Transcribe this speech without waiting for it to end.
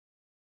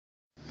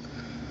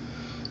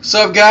What's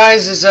up,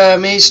 guys? It's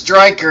me,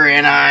 Striker,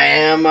 and I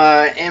am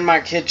in my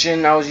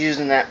kitchen. I was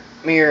using that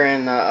mirror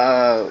in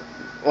the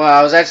well,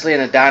 I was actually in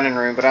a dining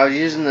room, but I was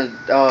using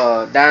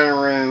the dining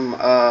room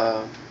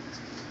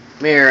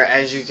mirror.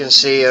 As you can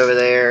see over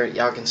there,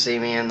 y'all can see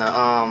me in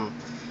the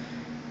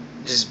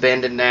just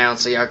bending down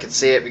so y'all can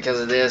see it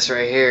because of this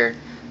right here.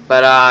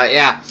 But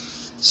yeah,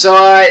 so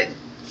I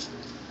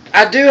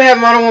do have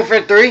Modern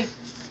Warfare 3,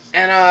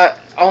 and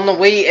on the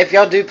Wii. If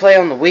y'all do play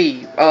on the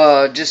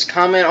Wii, just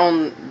comment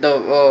on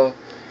the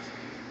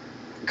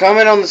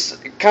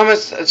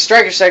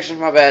Striker section.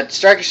 My bad,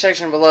 Striker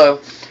section below,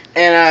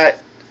 and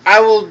I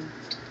will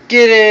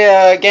get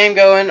a game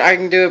going. I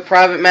can do a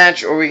private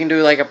match, or we can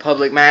do like a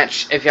public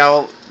match if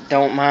y'all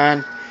don't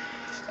mind.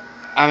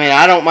 I mean,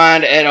 I don't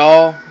mind at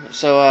all.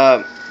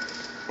 So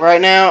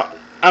right now,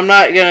 I'm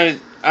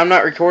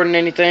not recording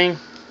anything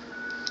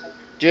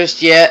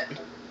just yet.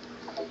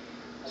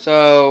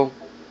 So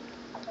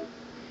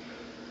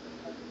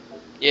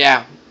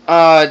yeah.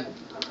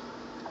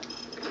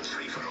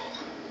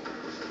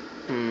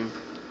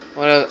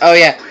 What else? Oh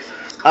yeah.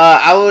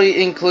 I will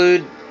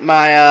include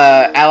my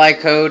ally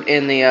code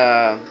in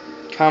the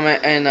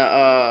comment in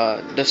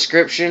the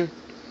description.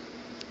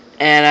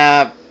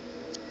 And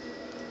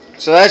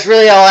so that's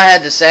really all I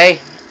had to say.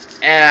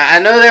 And I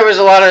know there was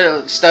a lot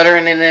of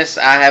stuttering in this.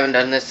 I haven't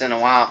done this in a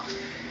while,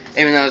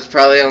 even though it's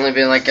probably only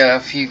been like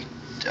a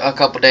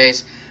couple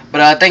days.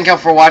 But thank y'all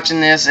for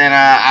watching this, and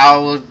I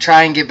will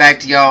try and get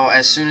back to y'all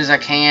as soon as I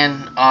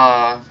can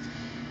on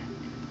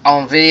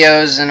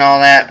videos and all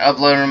that.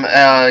 Upload them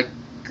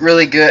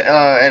really good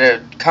at a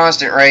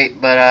constant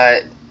rate, but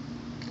I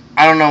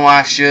don't know why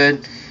I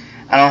should.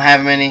 I don't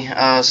have many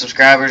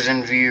subscribers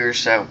and viewers,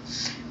 so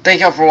thank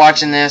y'all for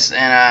watching this,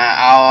 and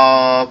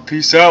I'll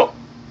peace out.